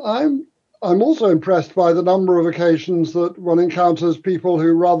I'm also impressed by the number of occasions that one encounters people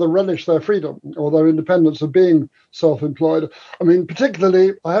who rather relish their freedom or their independence of being self-employed. I mean,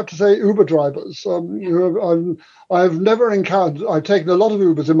 particularly, I have to say, Uber drivers. I've never encountered, I've taken a lot of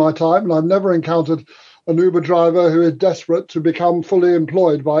Ubers in my time, and I've never encountered an Uber driver who is desperate to become fully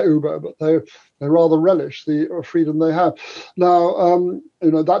employed by Uber, but they rather relish the freedom they have. Now,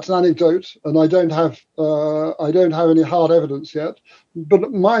 that's an anecdote, and I don't have any hard evidence yet.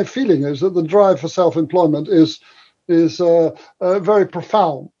 But my feeling is that the drive for self-employment is very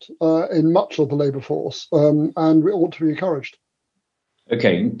profound in much of the labour force, and it ought to be encouraged.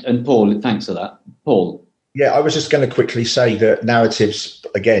 Okay, and Paul, thanks for that. Paul. Yeah, I was just going to quickly say that narratives,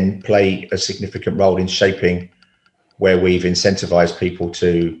 again, play a significant role in shaping where we've incentivised people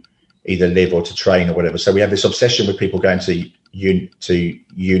to either live or to train or whatever. So we have this obsession with people going to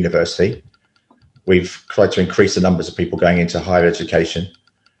university. We've tried to increase the numbers of people going into higher education,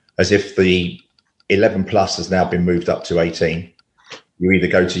 as if the 11 plus has now been moved up to 18. You either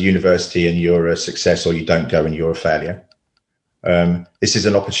go to university and you're a success, or you don't go and you're a failure. This is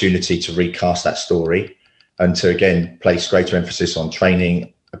an opportunity to recast that story and to, again, place greater emphasis on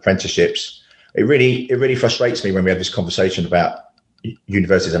training, apprenticeships. It really frustrates me when we have this conversation about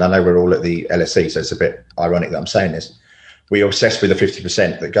universities, and I know we're all at the LSE, so it's a bit ironic that I'm saying this. We're obsessed with the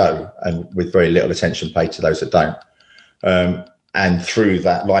 50% that go, and with very little attention paid to those that don't, and through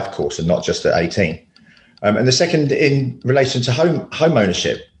that life course, and not just at 18. And the second, in relation to home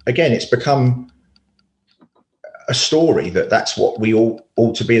ownership, again, it's become a story that's what we all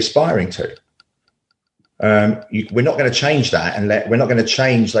ought to be aspiring to. We're not going to change that, and we're not going to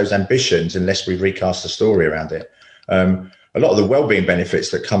change those ambitions unless we recast the story around it. A lot of the well-being benefits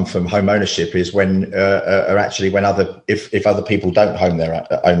that come from home ownership is when if other people don't own their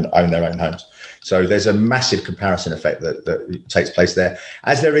own homes. So there's a massive comparison effect that takes place there,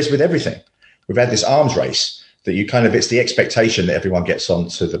 as there is with everything. We've had this arms race that it's the expectation that everyone gets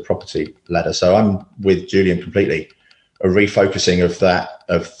onto the property ladder. So I'm with Julian completely. A refocusing of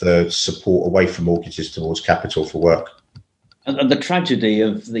the support away from mortgages towards capital for work. And the tragedy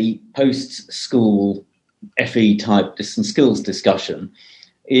of the post-school FE type distance skills discussion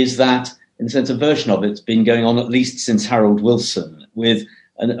is that, in a sense, a version of it's been going on at least since Harold Wilson, with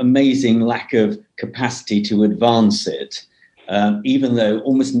an amazing lack of capacity to advance it. even though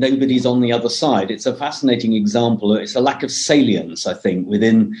almost nobody's on the other side. It's a fascinating example. It's a lack of salience, I think,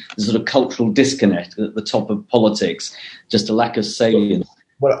 within the sort of cultural disconnect at the top of politics, just a lack of salience.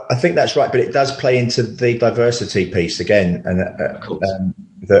 Well, I think that's right, but it does play into the diversity piece again, and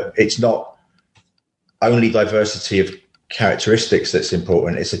that it's not only diversity of characteristics that's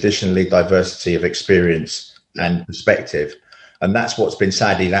important, it's additionally diversity of experience and perspective. And that's what's been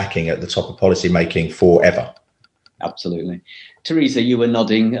sadly lacking at the top of policy making forever. Absolutely. Teresa, you were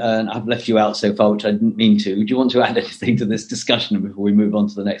nodding, and I've left you out so far, which I didn't mean to. Do you want to add anything to this discussion before we move on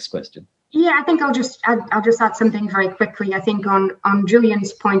to the next question? Yeah, I think I'll just add something very quickly. I think on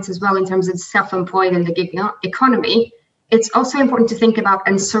Julian's points as well, in terms of self-employed and the gig economy, it's also important to think about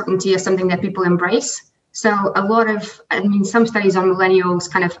uncertainty as something that people embrace. So some studies on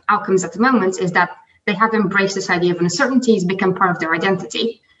millennials' kind of outcomes at the moment is that they have embraced this idea of uncertainty, it's become part of their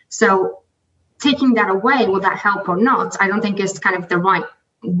identity. So taking that away, will that help or not? I don't think is kind of the right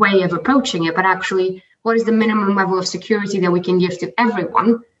way of approaching it, but actually, what is the minimum level of security that we can give to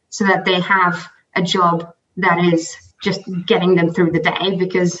everyone so that they have a job that is just getting them through the day?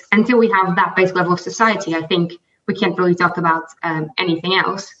 Because until we have that base level of society, I think we can't really talk about anything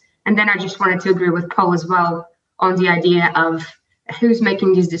else. And then I just wanted to agree with Paul as well on the idea of who's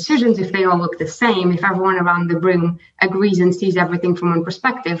making these decisions. If they all look the same, if everyone around the room agrees and sees everything from one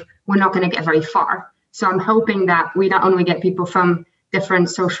perspective, we're not going to get very far. So I'm hoping that we not only get people from different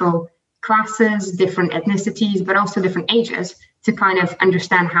social classes, different ethnicities, but also different ages to kind of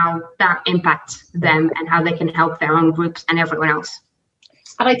understand how that impacts them and how they can help their own groups and everyone else.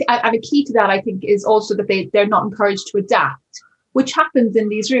 And a key to that, I think, is also that they're not encouraged to adapt, which happens in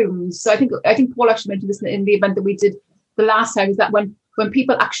these rooms. So I think Paul actually mentioned this in the event that we did the last time, is that when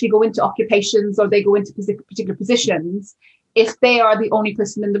people actually go into occupations or they go into particular positions, if they are the only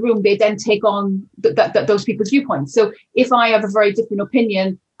person in the room, they then take on those people's viewpoints. So if I have a very different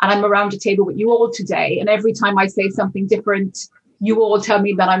opinion and I'm around a table with you all today, and every time I say something different, you all tell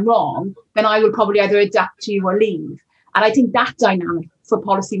me that I'm wrong, then I will probably either adapt to you or leave. And I think that dynamic for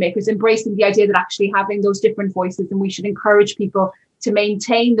policymakers, embracing the idea that actually having those different voices, and we should encourage people to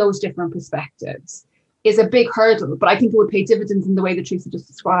maintain those different perspectives, is a big hurdle, but I think it would pay dividends in the way that Teresa just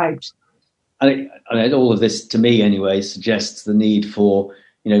described. I mean, all of this, to me anyway, suggests the need for,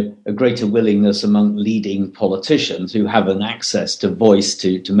 a greater willingness among leading politicians who have an access to voice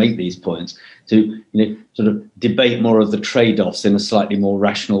to make these points, to, sort of debate more of the trade-offs in a slightly more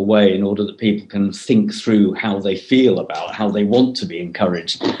rational way, in order that people can think through how they feel about how they want to be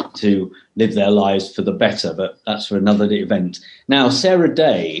encouraged to live their lives for the better. But that's for another event. Now, Sarah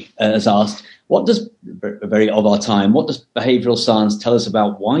Day has asked, what does behavioural science tell us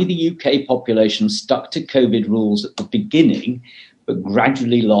about why the UK population stuck to COVID rules at the beginning, but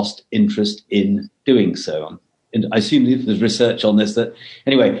gradually lost interest in doing so? And I assume there's research on this.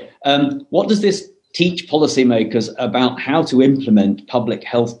 What does this teach policymakers about how to implement public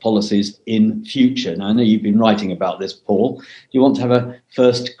health policies in future? Now, I know you've been writing about this, Paul. Do you want to have a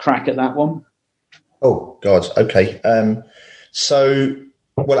first crack at that one? Oh, God. Okay.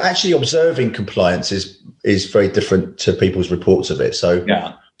 Well, actually observing compliance is very different to people's reports of it. So,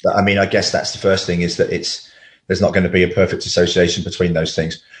 yeah. I mean, I guess that's the first thing, is that there's not going to be a perfect association between those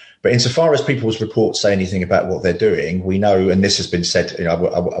things. But insofar as people's reports say anything about what they're doing, we know, and this has been said, I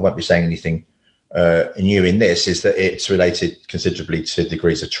won't be saying anything new in this, is that it's related considerably to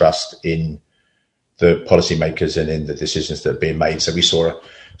degrees of trust in the policymakers and in the decisions that are being made. So we saw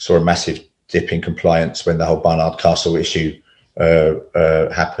a massive dip in compliance when the whole Barnard Castle issue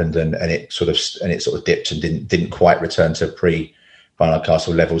happened, and it sort of dipped and didn't quite return to pre-Barnard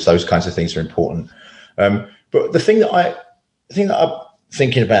Castle levels. Those kinds of things are important. But the thing that I'm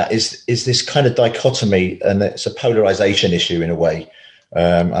thinking about is this kind of dichotomy, and it's a polarization issue in a way.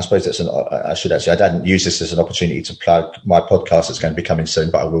 I suppose I didn't use this as an opportunity to plug my podcast that's going to be coming soon,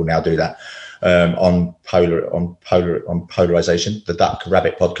 but I will now do that, on polarization, the Duck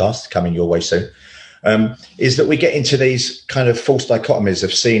Rabbit podcast coming your way soon. Is that we get into these kind of false dichotomies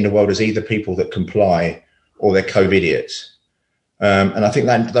of seeing the world as either people that comply or they're COVID idiots. And I think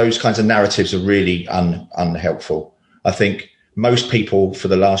that those kinds of narratives are really unhelpful. I think most people for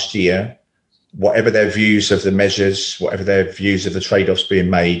the last year, whatever their views of the measures, whatever their views of the trade-offs being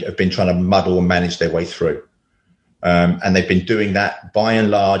made, have been trying to muddle and manage their way through. And they've been doing that by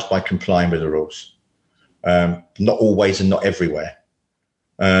and large by complying with the rules. Not always and not everywhere.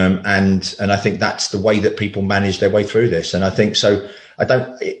 And I think that's the way that people manage their way through this. And I think so.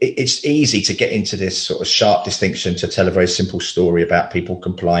 It's easy to get into this sort of sharp distinction to tell a very simple story about people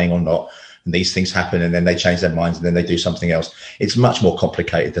complying or not. and these things happen, and then they change their minds, and then they do something else. It's much more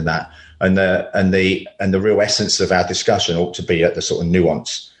complicated than that. And the real essence of our discussion ought to be at the sort of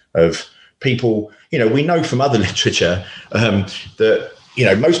nuance of people. We know from other literature that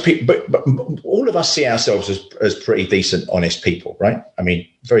most people, but all of us see ourselves as pretty decent, honest people, right? I mean,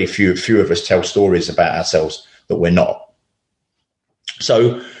 very few of us tell stories about ourselves that we're not.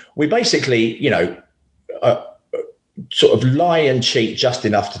 So we basically, sort of lie and cheat just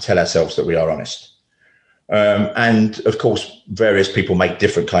enough to tell ourselves that we are honest. And of course, various people make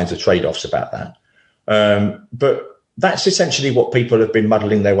different kinds of trade-offs about that. But that's essentially what people have been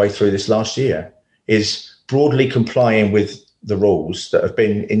muddling their way through this last year, is broadly complying with the rules that have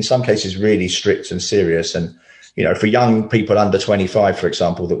been, in some cases, really strict and serious. And, for young people under 25, for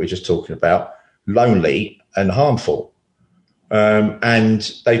example, that we're just talking about, lonely and harmful.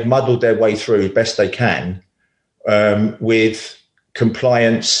 And they've muddled their way through best they can with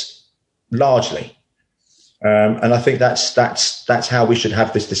compliance largely. And I think that's how we should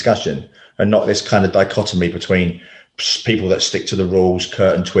have this discussion, and not this kind of dichotomy between people that stick to the rules,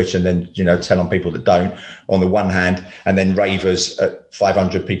 curtain twitch, and then, tell on people that don't on the one hand, and then ravers at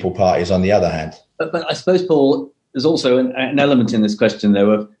 500 people parties on the other hand. But I suppose, Paul, there's also an element in this question,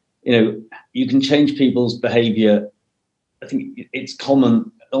 though, of, you can change people's behaviour. I think it's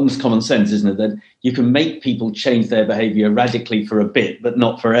almost common sense, isn't it, that you can make people change their behaviour radically for a bit, but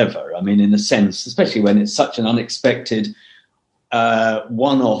not forever. I mean, in a sense, especially when it's such an unexpected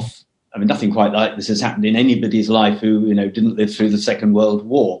one-off. I mean, nothing quite like this has happened in anybody's life who, didn't live through the Second World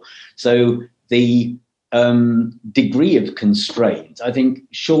War. So the degree of constraint, I think,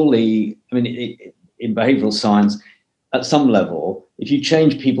 surely, in behavioural science, at some level, if you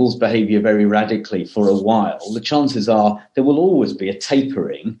change people's behaviour very radically for a while, the chances are there will always be a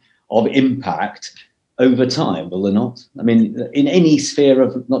tapering of impact over time, will there not? I mean, in any sphere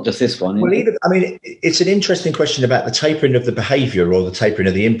of, not just this one. Well, it's an interesting question about the tapering of the behaviour or the tapering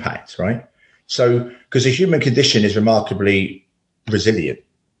of the impact, right? So, because the human condition is remarkably resilient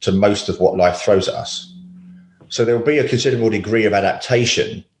to most of what life throws at us. So there will be a considerable degree of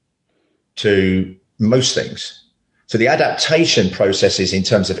adaptation to most things. So the adaptation processes in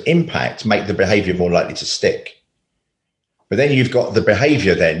terms of impact make the behaviour more likely to stick. But then you've got the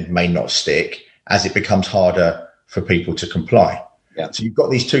behaviour then may not stick as it becomes harder for people to comply. Yeah. So you've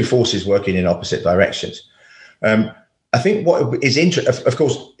got these two forces working in opposite directions. I think what is interesting, of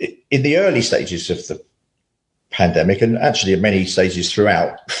course, in the early stages of the pandemic, and actually at many stages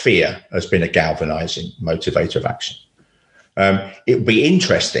throughout, fear has been a galvanizing motivator of action. It would be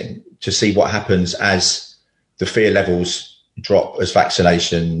interesting to see what happens as the fear levels drop, as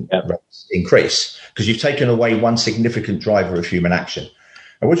vaccination rates increase, because you've taken away one significant driver of human action.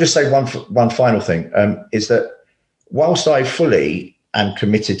 I would just say one final thing, is that whilst I fully am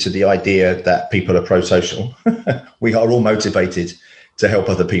committed to the idea that people are pro-social, we are all motivated to help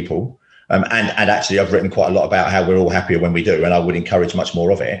other people. And actually, I've written quite a lot about how we're all happier when we do, and I would encourage much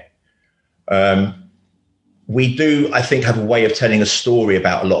more of it. We do, I think, have a way of telling a story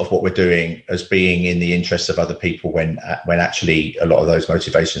about a lot of what we're doing as being in the interests of other people when actually a lot of those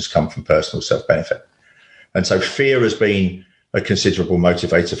motivations come from personal self-benefit. And so fear has been a considerable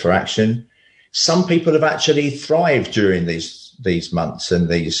motivator for action. Some people have actually thrived during these months and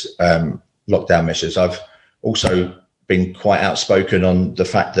these lockdown measures. I've also been quite outspoken on the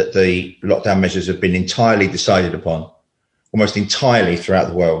fact that the lockdown measures have been entirely decided upon, almost entirely throughout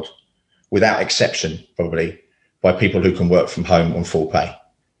the world, without exception, probably, by people who can work from home on full pay.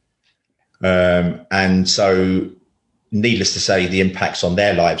 And so, needless to say, the impacts on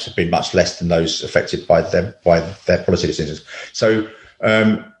their lives have been much less than those affected by their policy decisions. So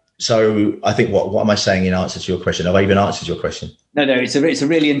I think, what am I saying in answer to your question? Have I even answered your question? No, it's a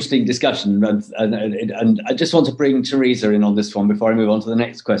really interesting discussion, and I just want to bring Teresa in on this one before I move on to the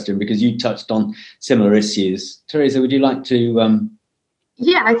next question, because you touched on similar issues. Teresa, would you like to?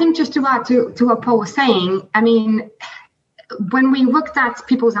 Yeah, I think just to add to what Paul was saying, I mean, when we looked at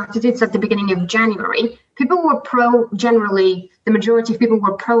people's attitudes at the beginning of January, people were generally, the majority of people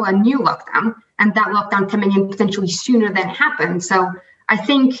were pro a new lockdown, and that lockdown coming in potentially sooner than happened. So I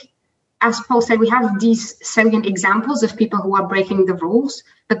think, as Paul said, we have these salient examples of people who are breaking the rules,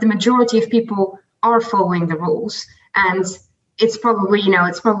 but the majority of people are following the rules. And it's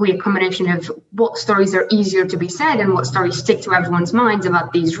probably a combination of what stories are easier to be said and what stories stick to everyone's minds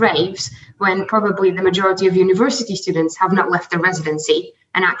about these raves, when probably the majority of university students have not left their residency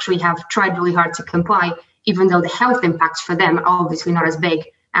and actually have tried really hard to comply, even though the health impacts for them are obviously not as big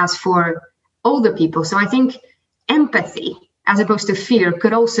as for older people. So I think empathy, as opposed to fear,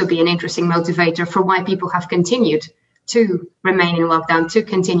 could also be an interesting motivator for why people have continued to remain in lockdown, to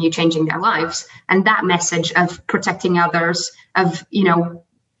continue changing their lives. And that message of protecting others, of,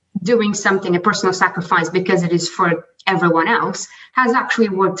 doing something, a personal sacrifice because it is for everyone else, has actually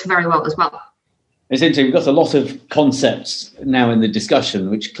worked very well as well. It's interesting. We've got a lot of concepts now in the discussion,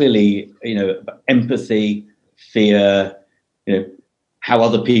 which clearly, empathy, fear, how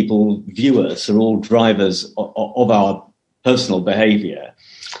other people view us are all drivers of our personal behaviour.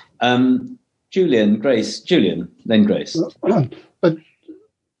 Julian, then Grace.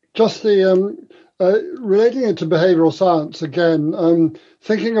 Just relating it to behavioural science again,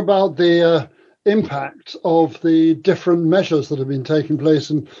 thinking about the impact of the different measures that have been taking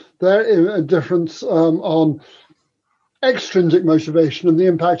place and their difference on extrinsic motivation and the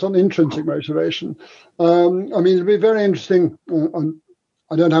impact on intrinsic motivation. It'd be very interesting,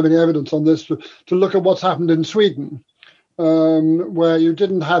 I don't have any evidence on this, to look at what's happened in Sweden, where you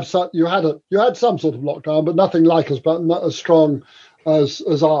didn't have you had some sort of lockdown, but nothing like but not as strong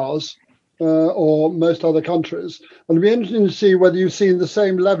as ours or most other countries. And it'd be interesting to see whether you've seen the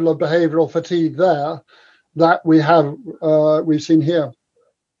same level of behavioural fatigue there that we've seen here.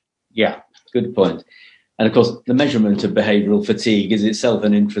 Yeah, good point. And of course, the measurement of behavioural fatigue is itself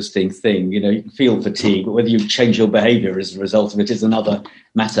an interesting thing. You can feel fatigue, but whether you change your behaviour as a result of it is another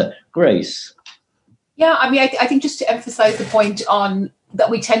matter. Grace. Yeah, I think just to emphasise the point on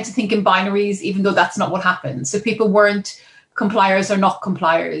that we tend to think in binaries, even though that's not what happens. So people weren't compliers or not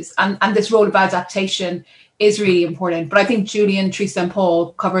compliers. And this role of adaptation is really important. But I think Julian, Teresa and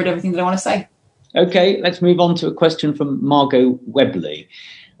Paul covered everything that I want to say. OK, let's move on to a question from Margot Webley.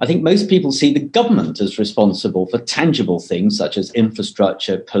 I think most people see the government as responsible for tangible things such as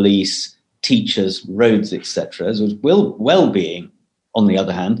infrastructure, police, teachers, roads, etc. As well-being, on the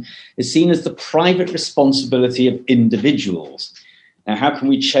other hand, is seen as the private responsibility of individuals. Now, how can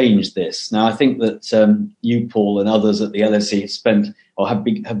we change this? Now, I think that you, Paul, and others at the LSE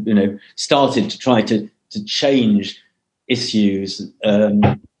have started to try to change issues.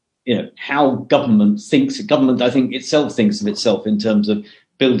 How government thinks. Government, I think, itself thinks of itself in terms of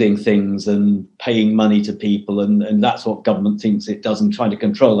building things and paying money to people, and that's what government thinks it does, and trying to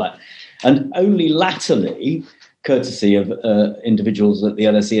control that. And only latterly, courtesy of individuals at the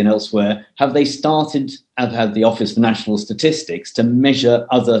LSE and elsewhere, have had the Office for National Statistics to measure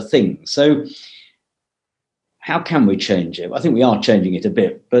other things. So how can we change it? I think we are changing it a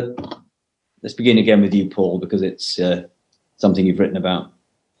bit, but let's begin again with you, Paul, because it's something you've written about.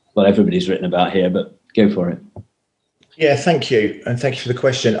 Well, everybody's written about here, but go for it. Yeah, thank you. And thank you for the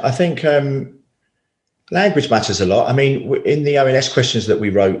question. I think language matters a lot. I mean, in the ONS questions that we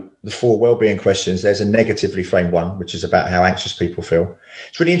wrote, the 4 wellbeing questions, there's a negatively framed one, which is about how anxious people feel.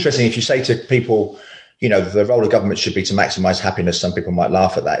 It's really interesting. If you say to people, the role of government should be to maximise happiness, some people might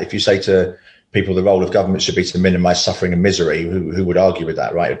laugh at that. If you say to people the role of government should be to minimise suffering and misery, who would argue with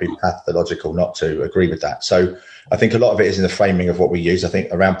that, right? It'd be pathological not to agree with that. So I think a lot of it is in the framing of what we use. I think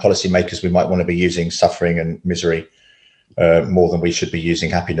around policymakers, we might want to be using suffering and misery more than we should be using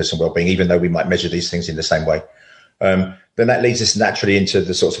happiness and well-being, even though we might measure these things in the same way. Then that leads us naturally into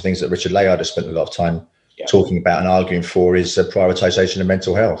the sorts of things that Richard Layard has spent a lot of time talking about and arguing for, is prioritisation of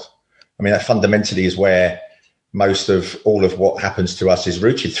mental health. I mean, that fundamentally is where most of all of what happens to us is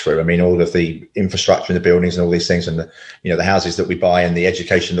rooted through. I mean, all of the infrastructure in the buildings and all these things, and the houses that we buy and the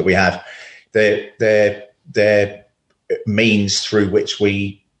education that we have, they're means through which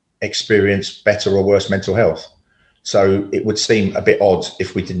we experience better or worse mental health. So it would seem a bit odd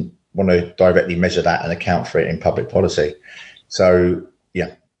if we didn't want to directly measure that and account for it in public policy. So,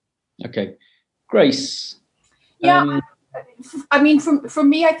 yeah. Okay. Grace. Yeah. For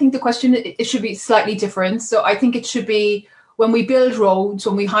me, I think the question, it should be slightly different. So I think it should be, when we build roads,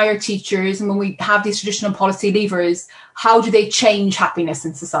 when we hire teachers, and when we have these traditional policy levers, how do they change happiness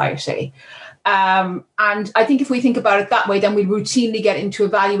in society? And I think if we think about it that way, then we routinely get into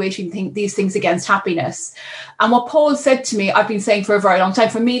evaluating these things against happiness. And what Paul said to me, I've been saying for a very long time,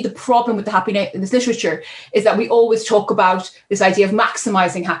 for me, the problem with the happiness in this literature is that we always talk about this idea of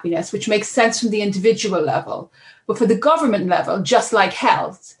maximizing happiness, which makes sense from the individual level. But for the government level, just like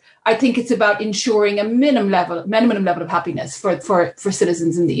health, I think it's about ensuring a minimum level of happiness for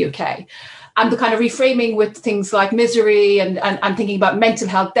citizens in the UK. And the kind of reframing with things like misery and thinking about mental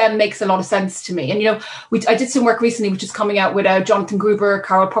health then makes a lot of sense to me. And, I did some work recently, which is coming out with Jonathan Gruber,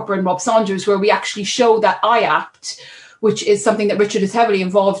 Carol Popper and Rob Saunders, where we actually show that IAPT, which is something that Richard is heavily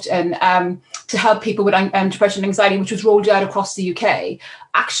involved in, to help people with depression and anxiety, which was rolled out across the UK,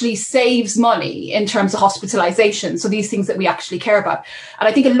 actually saves money in terms of hospitalisation. So these things that we actually care about. And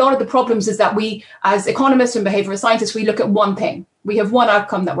I think a lot of the problems is that we, as economists and behavioural scientists, we look at one thing. We have one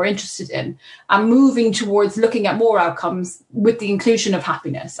outcome that we're interested in, and moving towards looking at more outcomes with the inclusion of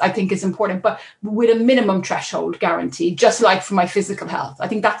happiness, I think is important, but with a minimum threshold guarantee, just like for my physical health. I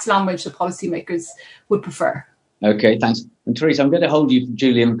think that's language that policymakers would prefer. Okay, thanks. And Teresa, I'm going to hold you,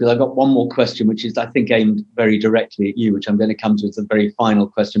 Julian, because I've got one more question, which is, I think, aimed very directly at you, which I'm going to come to as the very final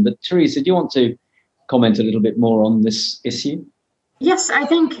question. But Teresa, do you want to comment a little bit more on this issue? Yes, I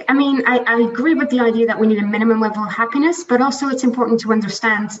agree with the idea that we need a minimum level of happiness, but also it's important to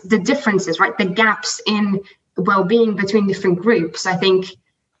understand the differences, right? The gaps in well-being between different groups. I think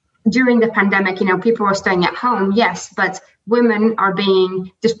during the pandemic, people are staying at home, yes, but women are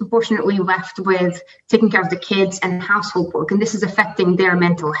being disproportionately left with taking care of the kids and household work. And this is affecting their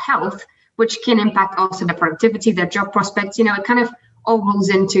mental health, which can impact also their productivity, their job prospects. It kind of all rolls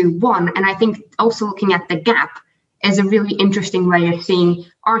into one. And I think also looking at the gap is a really interesting way of seeing,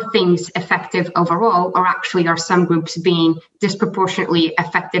 are things effective overall, or actually are some groups being disproportionately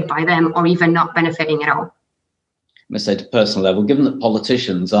affected by them or even not benefiting at all? I must say, to a personal level, given that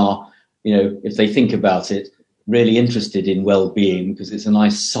politicians are, if they think about it, really interested in well-being, because it's a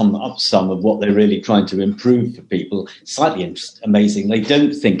nice sum of what they're really trying to improve for people. Slightly amazing. They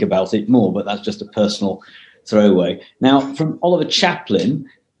don't think about it more, but that's just a personal throwaway. Now, from Oliver Chaplin,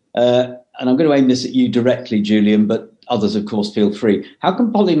 and I'm going to aim this at you directly, Julian, but others, of course, feel free. How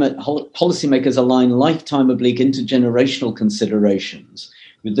can policymakers align lifetime oblique intergenerational considerations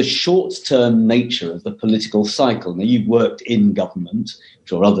with the short-term nature of the political cycle? Now, you've worked in government. I'm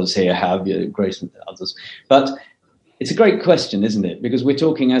sure others here have, Grace and others. But it's a great question, isn't it? Because we're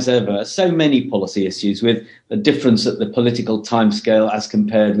talking, as ever, so many policy issues with the difference at the political timescale as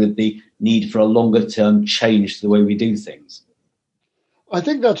compared with the need for a longer-term change to the way we do things. I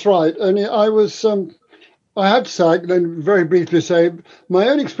think that's right. Only I had to say, then very briefly say, my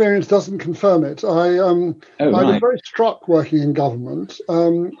own experience doesn't confirm it. I was very struck working in government,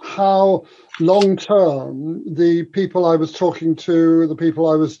 how long-term the people I was talking to, the people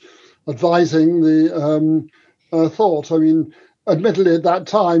I was advising, thought. I mean, admittedly, at that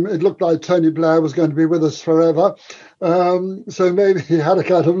time, it looked like Tony Blair was going to be with us forever. So maybe he had a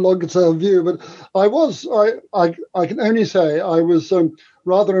kind of longer-term view. But I can only say I was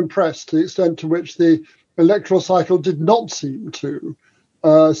rather impressed to the extent to which the electoral cycle did not seem to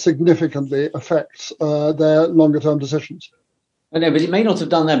significantly affect their longer-term decisions. I know, but it may not have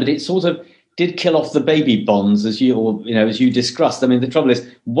done that, but it sort of did kill off the baby bonds, as you discussed. I mean, the trouble is,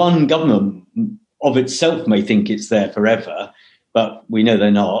 one government of itself may think it's there forever, but we know they're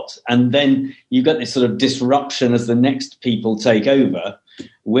not. And then you've got this sort of disruption as the next people take over,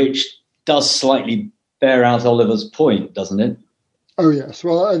 which does slightly bear out Oliver's point, doesn't it? Oh, yes.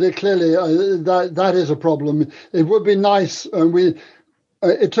 Well, clearly that is a problem. It would be nice.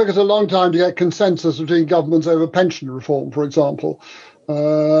 It took us a long time to get consensus between governments over pension reform, for example,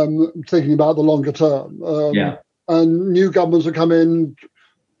 thinking about the longer term. And new governments would come in,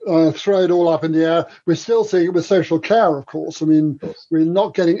 throw it all up in the air. We're still seeing it with social care, of course. I mean, we're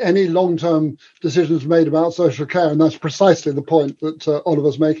not getting any long-term decisions made about social care, and that's precisely the point that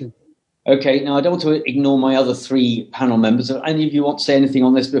Oliver's making. Okay, now I don't want to ignore my other three panel members. Do any of you want to say anything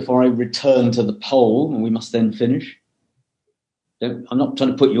on this before I return to the poll, and we must then finish? I'm not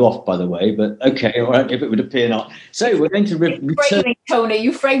trying to put you off, by the way, but okay, all right, if it would appear not. So we're going to return. Tony,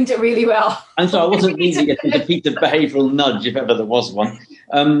 you framed it really well. And so I wasn't using it to defeat the behavioural nudge, if ever there was one.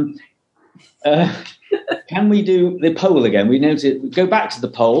 Can we do the poll again? We noted, go back to the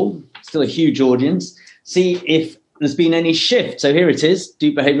poll, still a huge audience, see if there's been any shift. So here it is.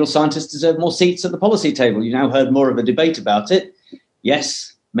 Do behavioural scientists deserve more seats at the policy table? You now heard more of a debate about it.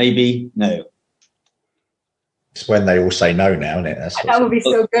 Yes, maybe, no. It's when they all say no now, isn't it? That would be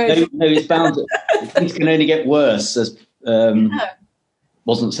so good. No, it's bound to. Things can only get worse, as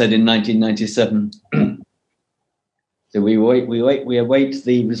wasn't said in 1997. So we await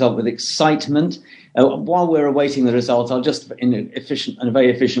the result with excitement. While we're awaiting the result, I'll just, in a very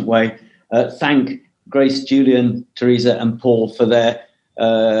efficient way, thank Grace, Julian, Teresa, and Paul for their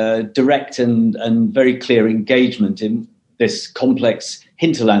direct and very clear engagement in this complex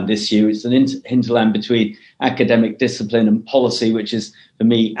hinterland issue. It's an hinterland between academic discipline and policy, which is, for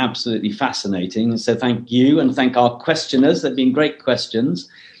me, absolutely fascinating. So thank you, and thank our questioners. They've been great questions.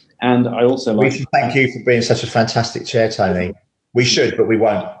 And I also like... We should thank you for being such a fantastic chair, Tony. We should, but we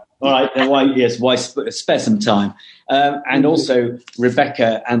won't. All right, then why spare some time? And also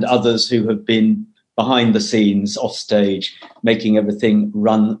Rebecca and others who have been behind the scenes, off stage, making everything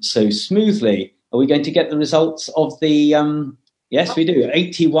run so smoothly. Are we going to get the results of the, yes, we do,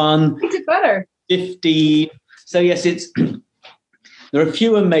 81, It's better. 50. So yes, it's, there are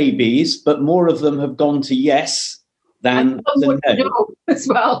fewer maybes, but more of them have gone to yes than no as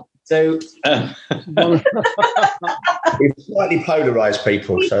well. So we've slightly polarised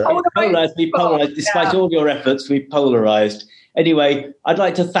people. We polarised. Despite all your efforts, we've polarised. Anyway, I'd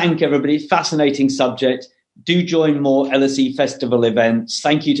like to thank everybody. Fascinating subject. Do join more LSE Festival events.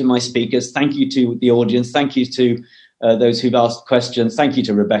 Thank you to my speakers. Thank you to the audience. Thank you to those who've asked questions. Thank you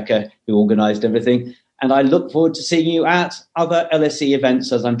to Rebecca, who organised everything. And I look forward to seeing you at other LSE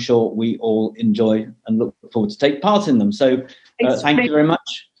events, as I'm sure we all enjoy and look forward to take part in them. So thank you very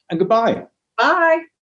much and goodbye. Bye.